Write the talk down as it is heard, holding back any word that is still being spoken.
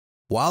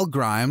While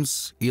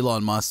Grimes,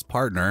 Elon Musk's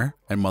partner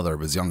and mother of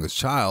his youngest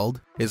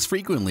child, is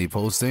frequently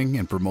posting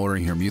and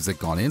promoting her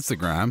music on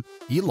Instagram,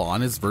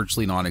 Elon is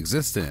virtually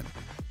non-existent.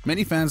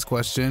 Many fans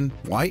question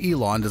why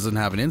Elon doesn't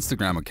have an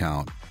Instagram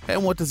account,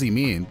 and what does he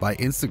mean by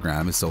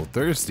Instagram is so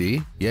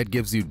thirsty, yet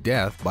gives you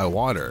death by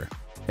water.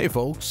 Hey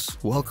folks,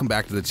 welcome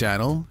back to the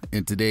channel.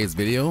 In today's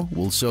video,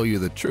 we'll show you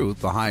the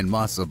truth behind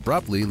Musk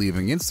abruptly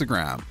leaving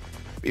Instagram.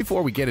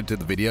 Before we get into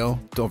the video,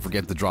 don't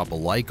forget to drop a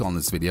like on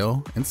this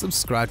video and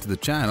subscribe to the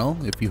channel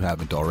if you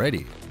haven't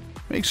already.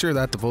 Make sure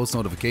that the post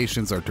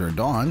notifications are turned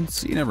on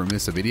so you never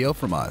miss a video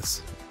from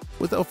us.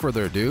 Without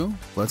further ado,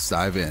 let's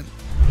dive in.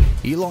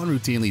 Elon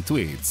routinely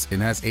tweets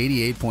and has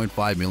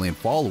 88.5 million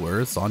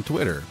followers on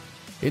Twitter,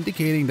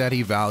 indicating that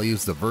he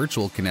values the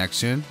virtual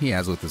connection he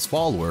has with his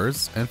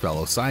followers and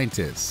fellow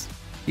scientists.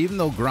 Even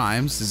though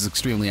Grimes is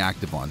extremely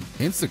active on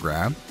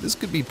Instagram, this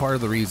could be part of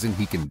the reason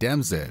he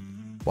condemns it.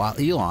 While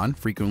Elon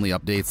frequently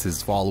updates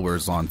his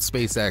followers on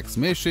SpaceX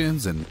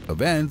missions and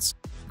events,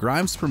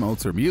 Grimes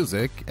promotes her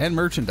music and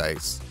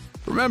merchandise.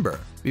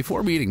 Remember,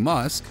 before meeting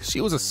Musk, she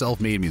was a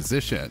self-made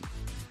musician.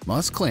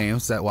 Musk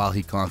claims that while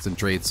he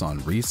concentrates on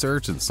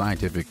research and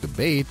scientific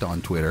debate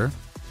on Twitter,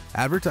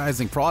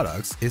 advertising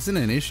products isn't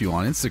an issue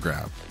on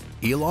Instagram.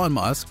 Elon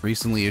Musk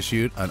recently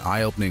issued an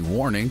eye-opening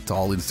warning to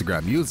all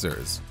Instagram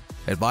users,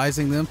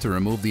 advising them to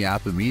remove the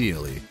app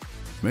immediately.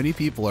 Many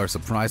people are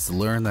surprised to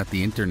learn that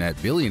the internet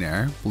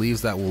billionaire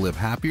believes that we'll live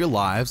happier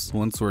lives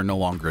once we're no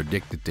longer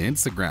addicted to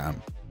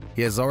Instagram.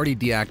 He has already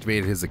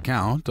deactivated his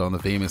account on the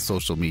famous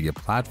social media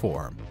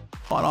platform.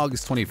 On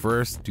August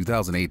 21st,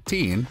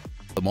 2018,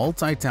 the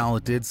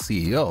multi-talented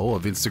CEO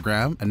of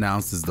Instagram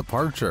announced his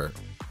departure.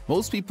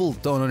 Most people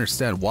don't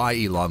understand why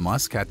Elon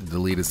Musk had to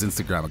delete his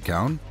Instagram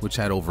account, which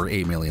had over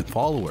 8 million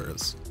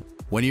followers.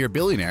 When you're a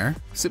billionaire,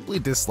 simply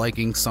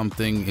disliking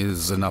something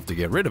is enough to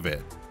get rid of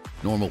it.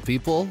 Normal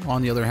people,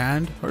 on the other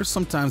hand, are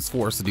sometimes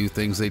forced to do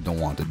things they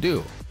don't want to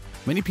do.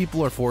 Many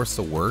people are forced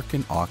to work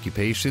in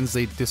occupations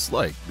they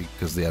dislike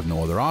because they have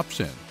no other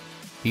option.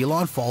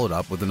 Elon followed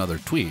up with another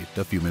tweet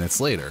a few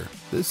minutes later,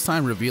 this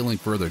time revealing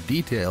further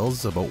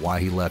details about why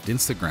he left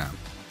Instagram.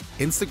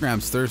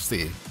 Instagram's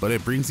thirsty, but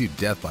it brings you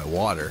death by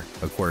water,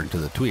 according to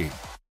the tweet.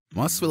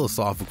 Musk's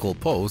philosophical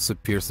post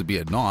appears to be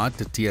a nod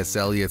to T.S.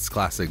 Eliot's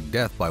classic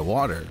Death by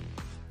Water,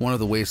 one of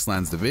the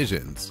Wasteland's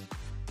divisions.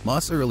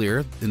 Musk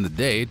earlier in the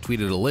day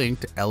tweeted a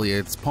link to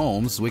Eliot's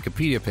poem's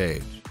Wikipedia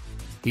page.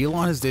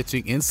 Elon is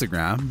ditching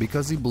Instagram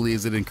because he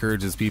believes it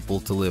encourages people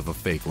to live a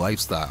fake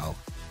lifestyle.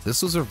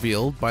 This was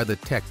revealed by the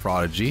tech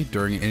prodigy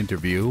during an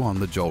interview on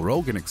the Joe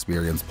Rogan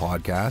Experience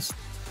podcast.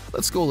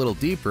 Let's go a little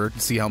deeper to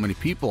see how many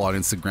people on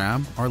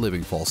Instagram are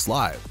living false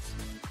lives.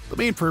 The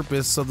main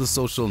purpose of the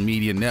social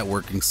media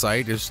networking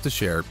site is to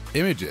share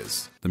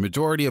images. The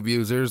majority of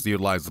users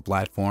utilize the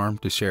platform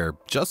to share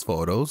just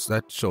photos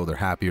that show their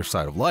happier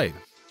side of life.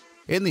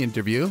 In the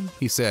interview,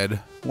 he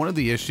said, "One of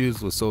the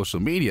issues with social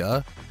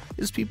media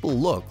is people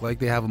look like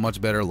they have a much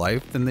better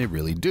life than they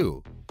really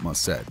do,"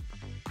 Musk said.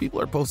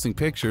 People are posting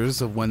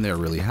pictures of when they're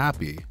really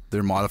happy.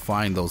 They're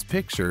modifying those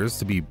pictures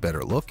to be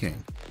better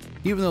looking.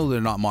 Even though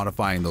they're not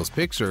modifying those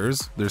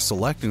pictures, they're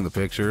selecting the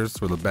pictures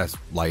for the best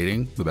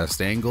lighting, the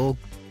best angle.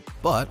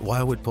 But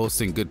why would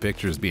posting good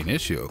pictures be an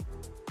issue?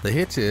 The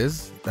hitch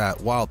is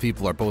that while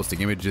people are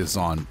posting images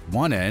on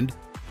one end,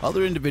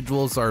 other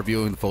individuals are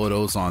viewing the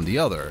photos on the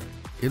other.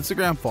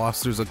 Instagram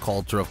fosters a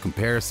culture of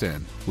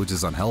comparison, which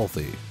is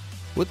unhealthy.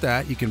 With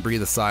that, you can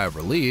breathe a sigh of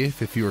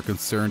relief if you are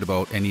concerned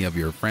about any of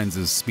your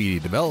friends' speedy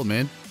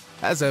development,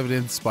 as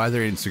evidenced by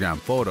their Instagram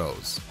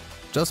photos.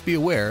 Just be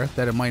aware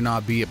that it might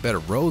not be a bed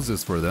of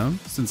roses for them,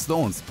 since no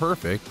one's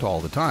perfect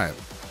all the time.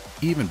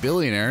 Even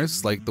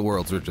billionaires, like the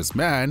world's richest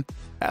man,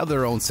 have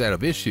their own set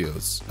of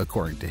issues,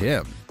 according to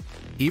him.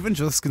 Even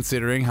just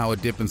considering how a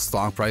dip in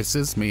stock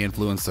prices may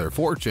influence their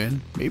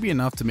fortune may be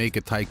enough to make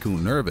a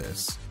tycoon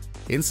nervous.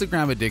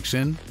 Instagram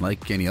addiction,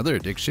 like any other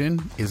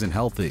addiction, isn't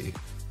healthy.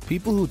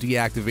 People who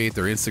deactivate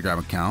their Instagram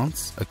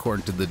accounts,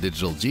 according to the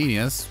digital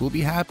genius, will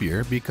be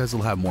happier because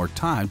they'll have more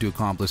time to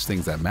accomplish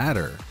things that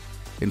matter.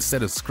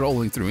 Instead of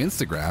scrolling through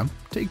Instagram,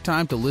 take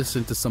time to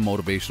listen to some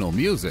motivational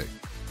music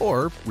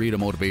or read a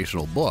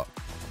motivational book.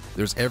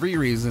 There's every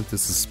reason to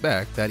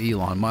suspect that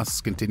Elon Musk's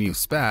continued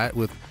spat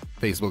with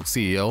Facebook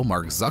CEO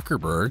Mark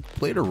Zuckerberg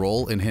played a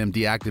role in him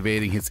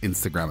deactivating his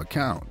Instagram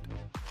account.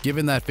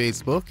 Given that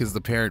Facebook is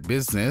the parent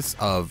business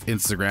of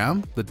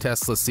Instagram, the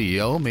Tesla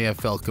CEO may have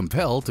felt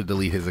compelled to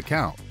delete his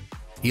account.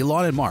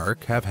 Elon and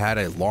Mark have had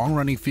a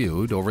long-running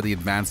feud over the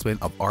advancement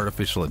of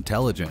artificial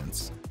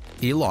intelligence.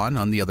 Elon,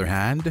 on the other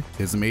hand,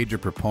 is a major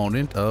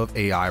proponent of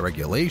AI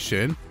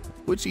regulation,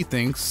 which he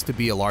thinks to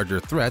be a larger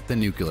threat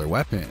than nuclear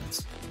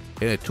weapons.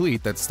 In a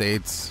tweet that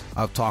states,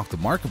 "I've talked to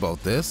Mark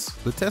about this,"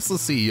 the Tesla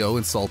CEO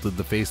insulted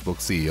the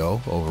Facebook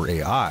CEO over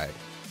AI.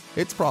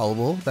 It's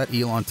probable that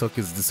Elon took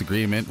his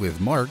disagreement with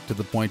Mark to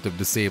the point of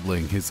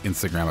disabling his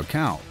Instagram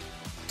account.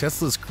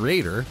 Tesla's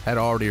creator had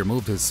already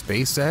removed his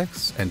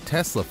SpaceX and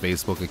Tesla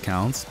Facebook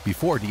accounts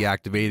before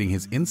deactivating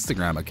his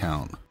Instagram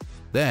account.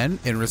 Then,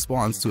 in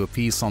response to a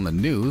piece on the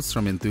news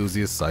from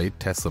enthusiast site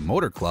Tesla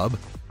Motor Club,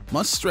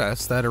 Musk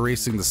stressed that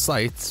erasing the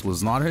sites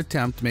was not an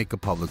attempt to make a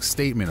public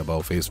statement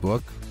about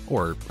Facebook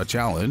or a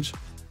challenge.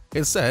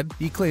 Instead,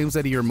 he claims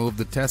that he removed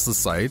the Tesla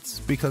sites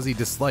because he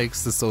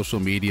dislikes the social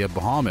media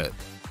behemoth.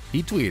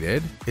 He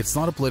tweeted, "It's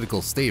not a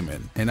political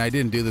statement, and I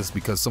didn't do this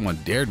because someone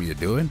dared me to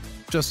do it.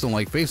 Just don't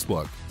like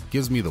Facebook.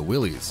 Gives me the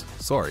willies.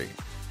 Sorry."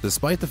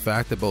 Despite the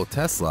fact that both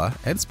Tesla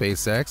and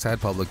SpaceX had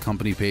public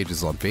company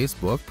pages on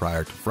Facebook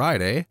prior to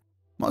Friday,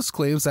 Musk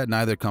claims that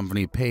neither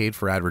company paid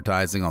for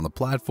advertising on the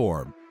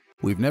platform.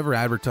 "We've never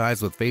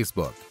advertised with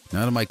Facebook.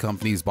 None of my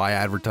companies buy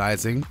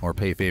advertising or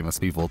pay famous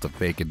people to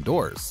fake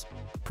endorse.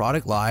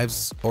 Product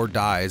lives or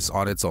dies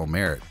on its own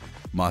merit."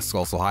 Musk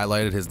also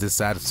highlighted his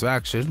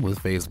dissatisfaction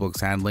with Facebook's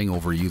handling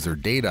over user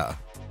data.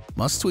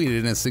 Musk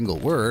tweeted in a single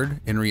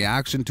word in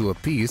reaction to a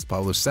piece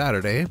published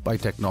Saturday by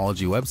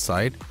technology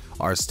website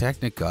Ars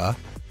Technica,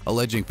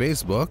 alleging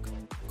Facebook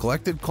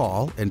collected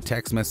call and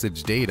text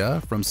message data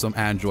from some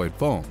Android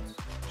phones.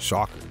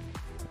 Shocker.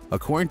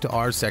 According to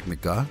Ars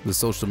Technica, the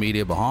social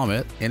media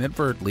behemoth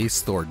inadvertently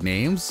stored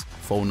names,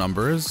 phone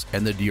numbers,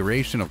 and the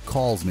duration of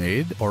calls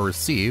made or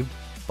received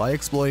by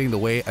exploiting the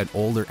way an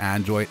older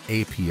Android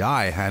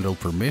API handled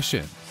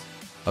permissions.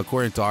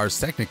 According to Ars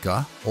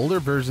Technica, older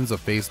versions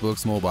of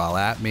Facebook's mobile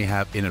app may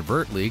have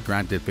inadvertently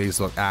granted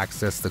Facebook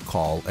access to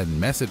call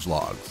and message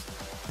logs.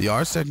 The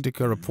Ars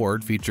Technica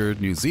report featured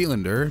New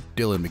Zealander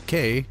Dylan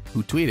McKay,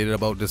 who tweeted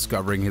about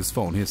discovering his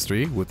phone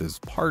history with his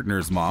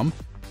partner's mom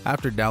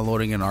after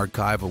downloading an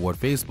archive of what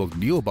Facebook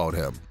knew about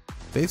him.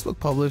 Facebook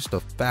published a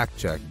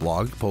fact-check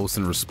blog post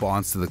in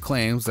response to the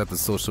claims that the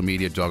social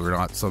media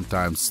juggernaut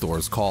sometimes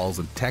stores calls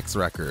and text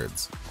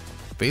records.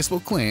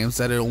 Facebook claims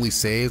that it only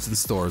saves and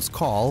stores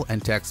call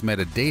and text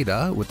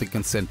metadata with the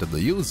consent of the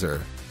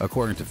user.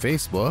 According to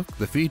Facebook,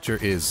 the feature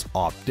is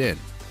opt-in.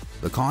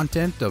 The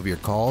content of your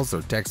calls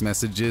or text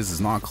messages is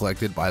not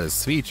collected by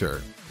this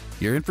feature.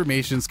 Your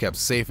information is kept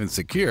safe and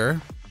secure,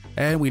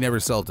 and we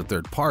never sell it to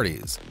third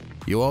parties.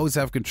 You always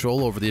have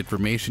control over the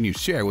information you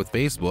share with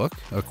Facebook,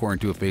 according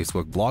to a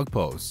Facebook blog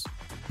post.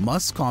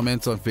 Musk's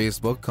comments on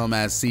Facebook come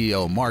as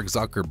CEO Mark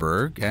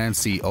Zuckerberg and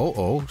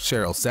COO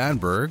Sheryl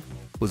Sandberg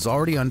was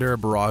already under a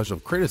barrage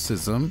of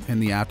criticism in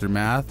the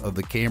aftermath of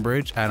the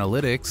Cambridge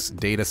Analytica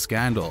data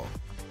scandal.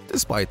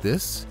 Despite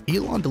this,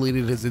 Elon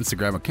deleted his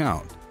Instagram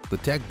account. The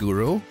tech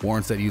guru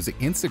warns that using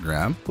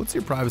Instagram puts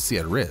your privacy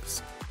at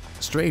risk.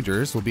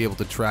 Strangers will be able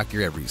to track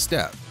your every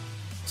step.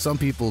 Some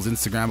people's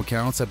Instagram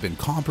accounts have been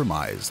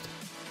compromised.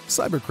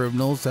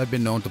 Cybercriminals have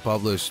been known to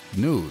publish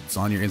nudes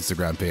on your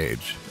Instagram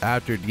page.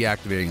 After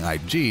deactivating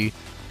IG,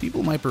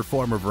 people might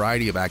perform a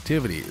variety of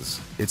activities.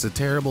 It's a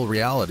terrible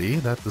reality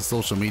that the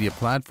social media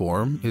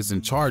platform is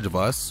in charge of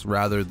us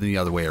rather than the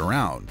other way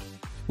around.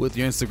 With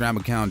your Instagram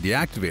account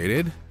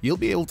deactivated, you'll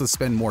be able to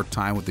spend more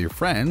time with your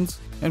friends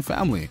and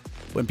family.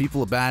 When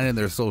people abandon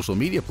their social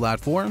media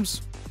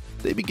platforms,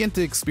 they begin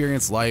to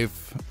experience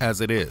life as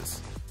it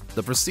is.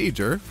 The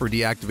procedure for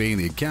deactivating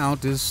the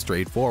account is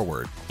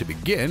straightforward. To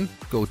begin,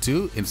 go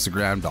to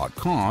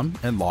Instagram.com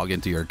and log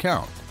into your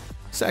account.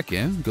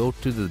 Second, go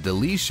to the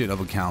Deletion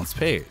of Accounts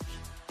page.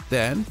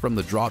 Then, from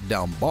the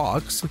drop-down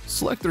box,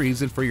 select the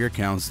reason for your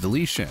account's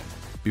deletion.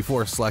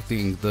 Before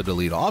selecting the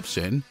Delete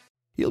option,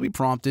 you'll be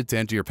prompted to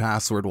enter your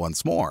password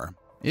once more.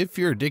 If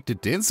you're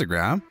addicted to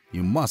Instagram,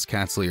 you must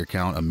cancel your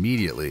account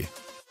immediately.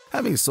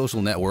 Having a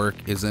social network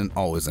isn't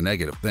always a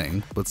negative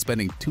thing, but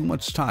spending too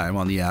much time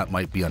on the app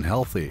might be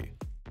unhealthy.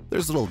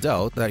 There's little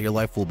doubt that your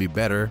life will be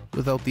better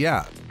without the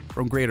app,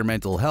 from greater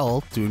mental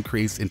health to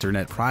increased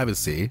internet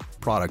privacy,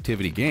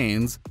 productivity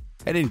gains,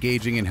 and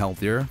engaging in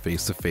healthier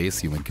face-to-face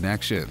human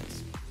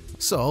connections.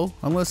 So,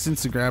 unless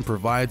Instagram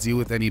provides you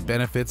with any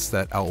benefits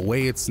that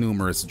outweigh its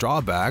numerous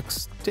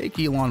drawbacks, take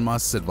Elon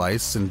Musk's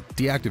advice and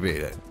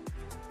deactivate it.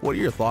 What are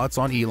your thoughts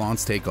on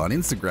Elon's take on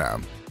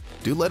Instagram?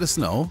 Do let us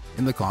know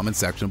in the comment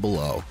section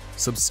below.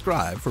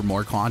 Subscribe for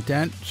more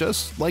content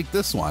just like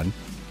this one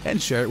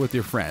and share it with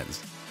your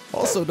friends.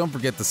 Also, don't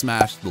forget to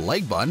smash the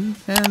like button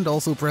and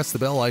also press the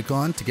bell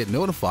icon to get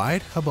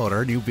notified about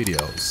our new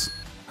videos.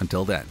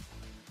 Until then,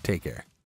 take care.